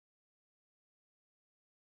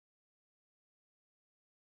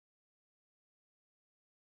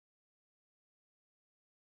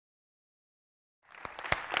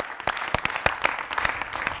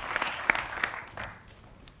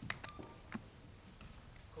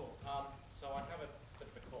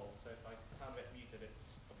sound a bit muted,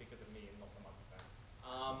 it's because of me and not the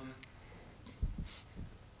microphone.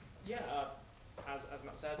 As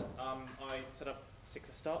Matt said, I set up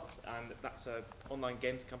SXSW, and that's an online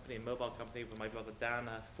games company and mobile company with my brother Dan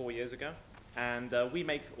 4 years ago. And we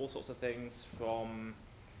make all sorts of things from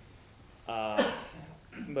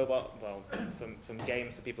from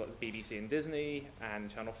games for people at the BBC and Disney and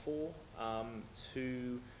Channel 4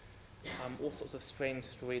 to all sorts of strange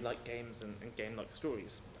story-like games and game-like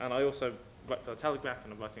stories. And I also write for the Telegraph,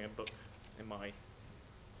 and I'm writing a book in my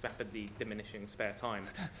rapidly diminishing spare time.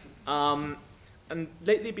 And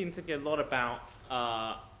lately I've been thinking a lot about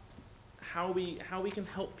how we can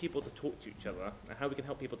help people to talk to each other, and how we can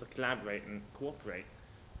help people to collaborate and cooperate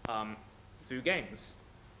through games.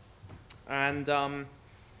 And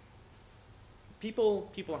people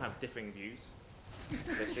have differing views.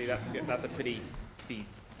 Obviously, that's a pretty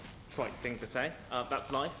trite thing to say.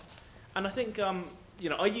 That's life. And I think,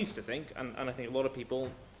 I used to think, and I think a lot of people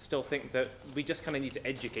still think, that we just kind of need to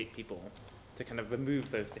educate people to kind of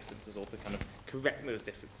remove those differences or to kind of correct those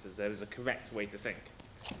differences. There is a correct way to think.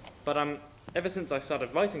 But ever since I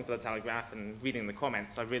started writing for the Telegraph and reading the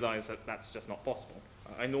comments, I realized that that's just not possible.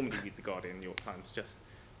 I normally read The Guardian and New York Times just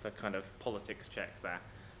for kind of politics check there.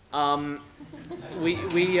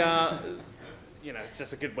 It's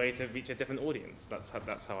just a good way to reach a different audience. That's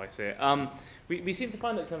how I see it. We seem to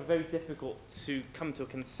find it kind of very difficult to come to a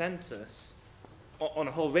consensus on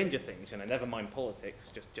a whole range of things. Never mind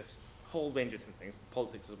politics, just a whole range of different things.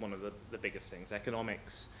 Politics is one of the biggest things.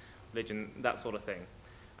 Economics, religion, that sort of thing.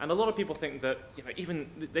 And a lot of people think that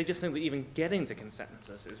they just think that even getting to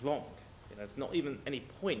consensus is wrong. There's not even any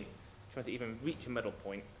point trying to even reach a middle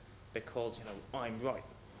point because I'm right.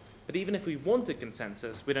 But even if we wanted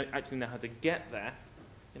consensus, we don't actually know how to get there.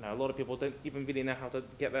 A lot of people don't even really know how to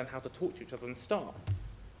get there and how to talk to each other and start.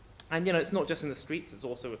 And it's not just in the streets; it's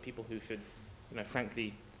also with people who should,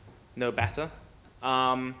 frankly, know better.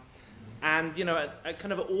 And at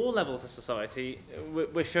kind of at all levels of society,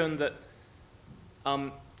 we're shown that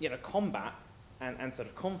combat and sort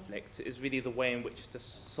of conflict is really the way in which to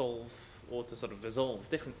solve or to sort of resolve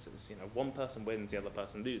differences. One person wins, the other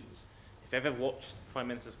person loses. If you've ever watched Prime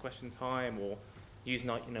Minister's Question Time or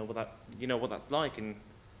Newsnight, you know what that's like, and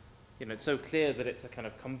it's so clear that it's a kind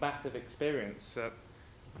of combative experience.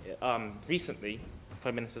 Recently,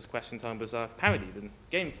 Prime Minister's Question Time was parodied in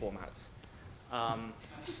game format.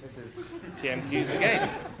 This is PMQ's game,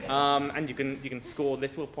 and you can score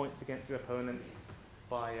literal points against your opponent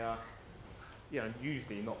by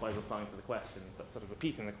usually not by replying to the question, but sort of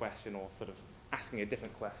repeating the question or sort of asking a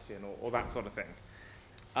different question or that sort of thing.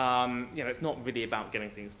 It's not really about getting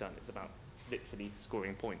things done. It's about literally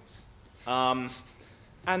scoring points. And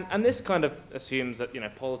this kind of assumes that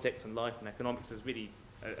politics and life and economics is really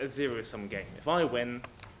a zero-sum game. If I win,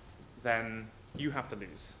 then you have to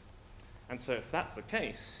lose. And so if that's the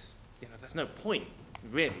case, there's no point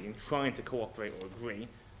really in trying to cooperate or agree.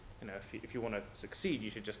 If you want to succeed, you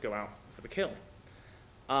should just go out for the kill.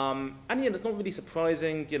 And it's not really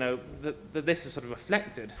surprising, that this is sort of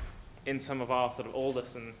reflected in some of our sort of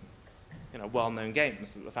oldest and well-known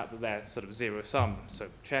games. The fact that they're sort of zero-sum. So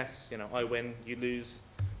chess, I win, you lose.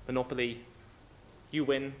 Monopoly, you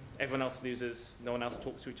win, everyone else loses. No one else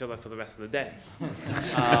talks to each other for the rest of the day.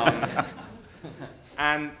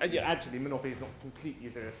 And actually, Monopoly is not completely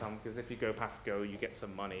zero-sum, because if you go past Go, you get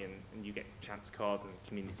some money and you get chance cards and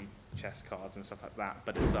community chess cards and stuff like that.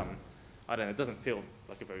 But it's I don't know, it doesn't feel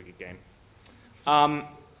like a very good game.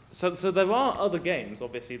 So there are other games,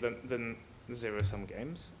 obviously, than zero-sum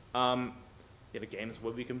games. Games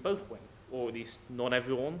where we can both win, or at least not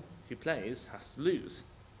everyone who plays has to lose.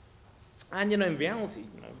 And in reality,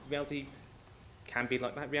 reality can be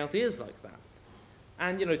like that. Reality is like that.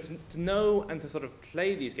 And to know and to sort of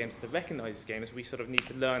play these games, to recognize these games, we sort of need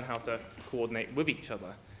to learn how to coordinate with each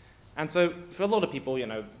other. And so for a lot of people,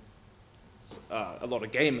 a lot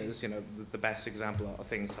of gamers, the best example are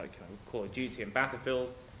things like Call of Duty and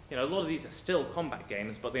Battlefield. A lot of these are still combat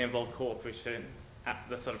games, but they involve cooperation at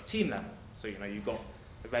the sort of team level. So you've got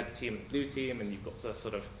the red team and the blue team, and you've got to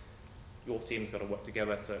sort of, your team's got to work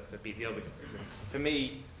together to beat the other guys. And for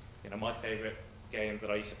me, my favorite game that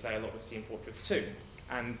I used to play a lot was Team Fortress 2.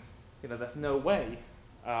 And there's no way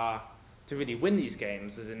to really win these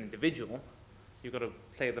games as an individual. You've got to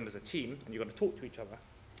play them as a team, and you've got to talk to each other,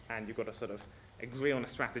 and you've got to sort of agree on a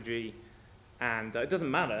strategy. And it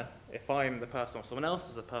doesn't matter if I'm the person or someone else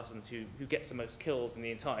is the person who gets the most kills in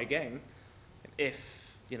the entire game,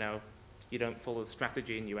 if you don't follow the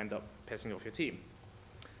strategy and you end up pissing off your team.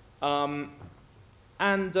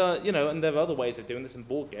 And there are other ways of doing this in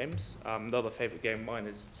board games. Another favorite game of mine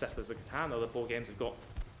is Settlers of Catan. Other board games have got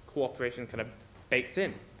cooperation kind of baked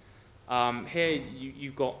in. Here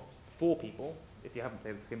you've got 4 people, if you haven't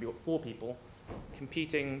played this game, you've got 4 people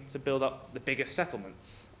competing to build up the biggest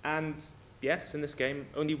settlements. And yes, in this game,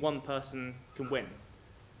 only one person can win.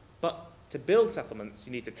 But to build settlements,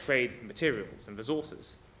 you need to trade materials and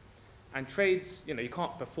resources. And trades, you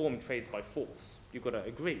can't perform trades by force. You've got to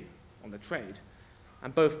agree on the trade.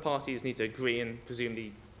 And both parties need to agree and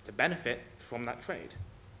presumably to benefit from that trade.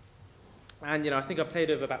 And I think I've played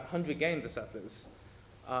over about 100 games of Settlers.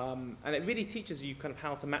 And it really teaches you kind of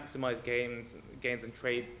how to maximize gains and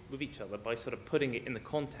trade with each other by sort of putting it in the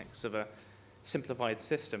context of a simplified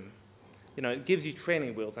system. It gives you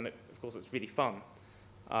training wheels, and of course it's really fun.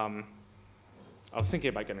 I was thinking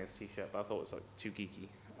about getting this t-shirt, but I thought it was like too geeky.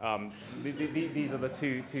 These are the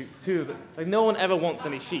two of the, like, no one ever wants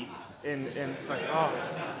any sheep it's like, oh,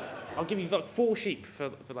 I'll give you like 4 sheep for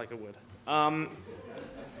like a wood.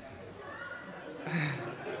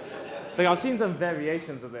 Like, I've seen some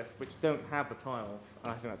variations of this which don't have the tiles,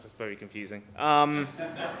 and I think that's just very confusing.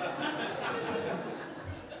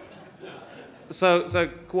 So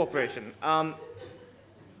cooperation.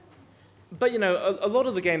 But a lot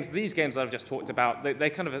of these games that I've just talked about, they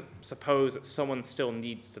kind of suppose that someone still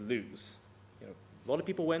needs to lose. A lot of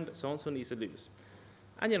people win, but someone still needs to lose.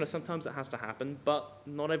 And sometimes it has to happen, but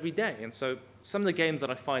not every day. And so some of the games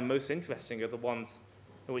that I find most interesting are the ones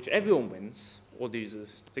in which everyone wins or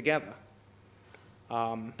loses together.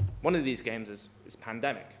 One of these games is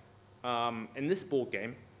Pandemic. In this board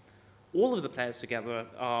game, all of the players together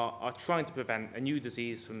are trying to prevent a new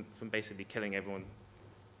disease from basically killing everyone.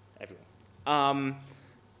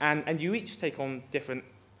 And you each take on different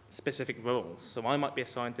specific roles. So I might be a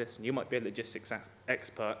scientist, and you might be a logistics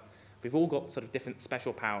expert. We've all got sort of different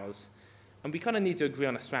special powers, and we kind of need to agree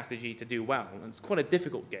on a strategy to do well. And it's quite a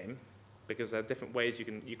difficult game because there are different ways you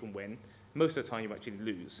can win. Most of the time, you actually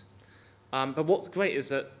lose. But what's great is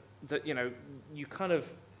that you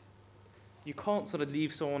can't sort of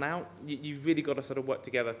leave someone out. You've really got to sort of work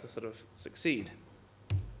together to sort of succeed.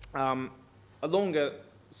 Along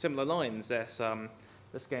similar lines, there's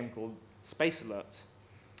this game called Space Alert,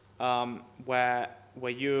 where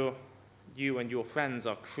you and your friends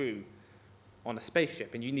are crew on a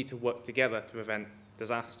spaceship, and you need to work together to prevent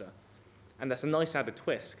disaster. And that's a nice added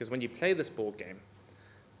twist, because when you play this board game,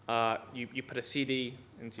 you put a CD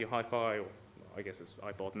into your hi-fi, or I guess it's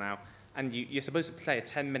iPod now, and you're supposed to play a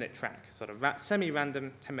 10-minute track, sort of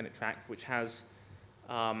semi-random 10-minute track, which has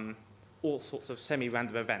all sorts of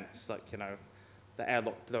semi-random events, like the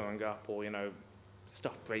airlock blowing up, or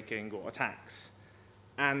stuff breaking, or attacks.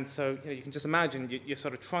 And so you can just imagine you're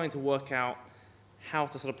sort of trying to work out how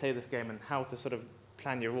to sort of play this game and how to sort of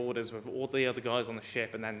plan your orders with all the other guys on the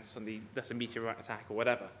ship, and then suddenly there's a meteorite attack or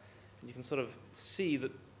whatever. And you can sort of see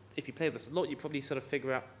that if you play this a lot, you probably sort of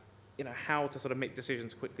figure out how to sort of make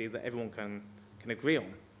decisions quickly that everyone can agree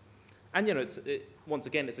on. And once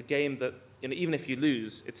again, it's a game that even if you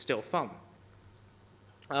lose, it's still fun.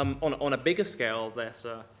 On a bigger scale, there's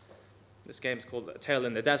this game's called A Tale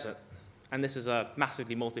in the Desert, and this is a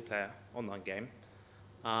massively multiplayer online game,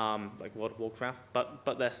 like World of Warcraft,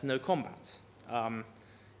 but there's no combat.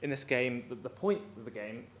 In this game, the point of the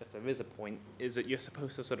game, if there is a point, is that you're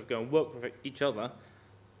supposed to sort of go and work with each other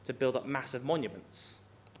to build up massive monuments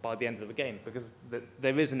by the end of the game, because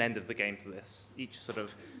there is an end of the game to this. Each sort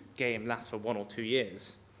of game lasts for 1 or 2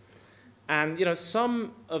 years. And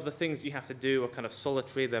some of the things you have to do are kind of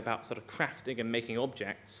solitary. They're about sort of crafting and making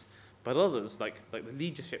objects. But others, like the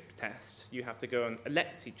leadership test, you have to go and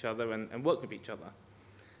elect each other and work with each other.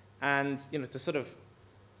 And to sort of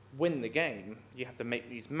win the game, you have to make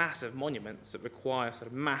these massive monuments that require sort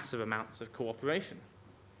of massive amounts of cooperation.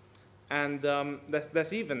 And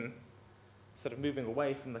there's even sort of moving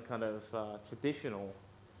away from the kind of traditional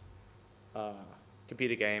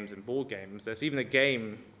computer games and board games. There's even a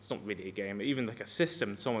game, it's not really a game, but even like a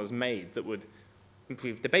system someone has made that would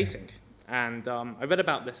improve debating. And I read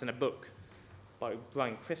about this in a book by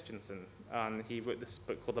Brian Christensen, and he wrote this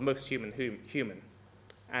book called The Most Human Human.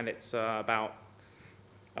 And it's about,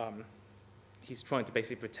 he's trying to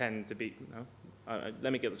basically pretend to be,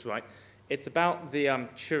 let me get this right. It's about the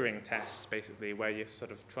Turing test, basically, where you're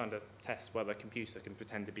sort of trying to test whether a computer can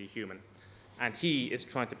pretend to be human. And he is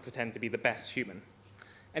trying to pretend to be the best human.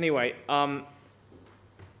 Anyway,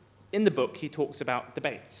 in the book, he talks about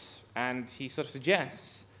debates, and he sort of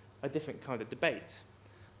suggests a different kind of debate,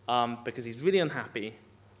 because he's really unhappy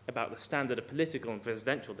about the standard of political and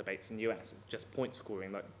presidential debates in the US. It's just point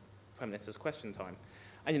scoring, like Prime Minister's Question Time.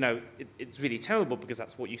 And it's really terrible because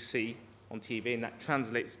that's what you see on TV, and that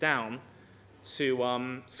translates down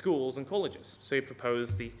to schools and colleges. So he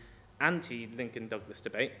proposed the anti-Lincoln Douglas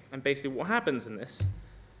debate. And basically what happens in this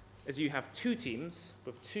is you have two teams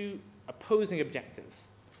with two opposing objectives.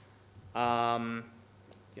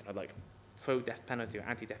 Like pro-death penalty or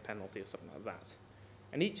anti-death penalty or something like that.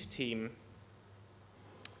 And each team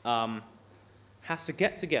has to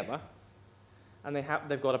get together, and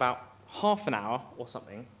they've got about half an hour or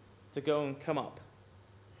something to go and come up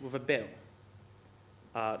with a bill,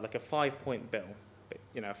 like a 5-point bill,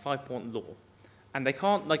 a 5-point law. And they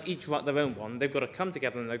can't each write their own one. They've got to come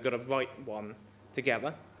together and they've got to write one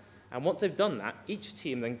together. And once they've done that, each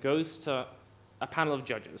team then goes to a panel of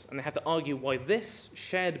judges, and they have to argue why this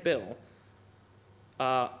shared bill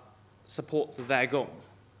supports their goal.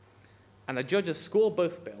 And the judges score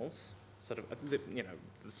both bills, sort of, the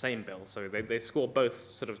same bill, so they score both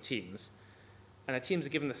sort of teams, and the teams are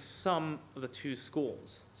given the sum of the two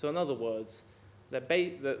scores. So in other words,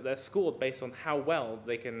 they're scored based on how well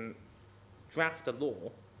they can draft a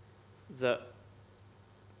law that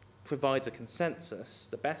provides a consensus,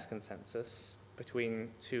 the best consensus, between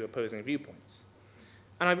two opposing viewpoints.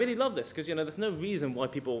 And I really love this because, there's no reason why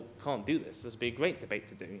people can't do this. This would be a great debate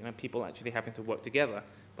to do, people actually having to work together.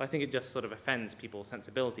 But I think it just sort of offends people's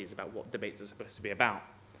sensibilities about what debates are supposed to be about.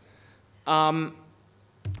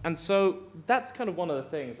 And so that's kind of one of the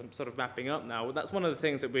things, I'm sort of wrapping up now, that's one of the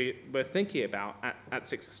things that we're thinking about at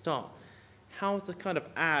Six to Start, how to kind of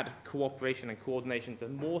add cooperation and coordination to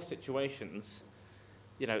more situations,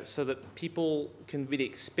 so that people can really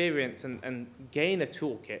experience and gain a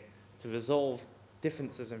toolkit to resolve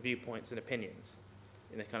differences in viewpoints and opinions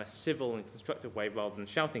in a kind of civil and constructive way rather than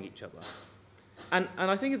shouting at each other. And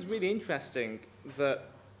I think it's really interesting that,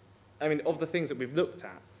 of the things that we've looked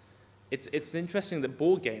at, it's interesting that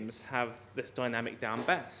board games have this dynamic down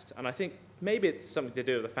best. And I think maybe it's something to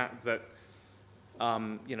do with the fact that,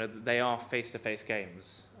 they are face-to-face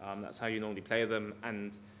games. That's how you normally play them,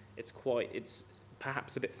 and it's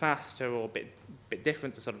perhaps a bit faster or a bit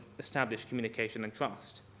different to sort of establish communication and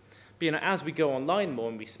trust. But as we go online more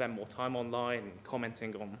and we spend more time online and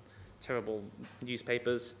commenting on terrible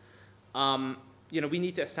newspapers, we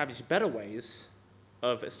need to establish better ways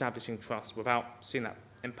of establishing trust without seeing that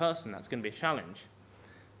in person. That's going to be a challenge.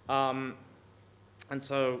 And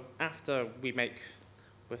so after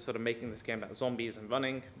we're sort of making this game about zombies and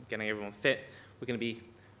running, getting everyone fit, we're going to be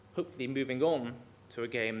hopefully moving on to a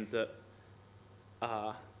game that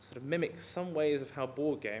sort of mimics some ways of how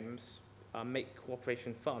board games make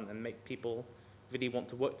cooperation fun and make people really want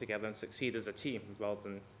to work together and succeed as a team rather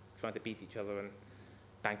than trying to beat each other and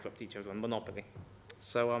bankrupt each other on Monopoly.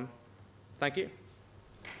 So, thank you.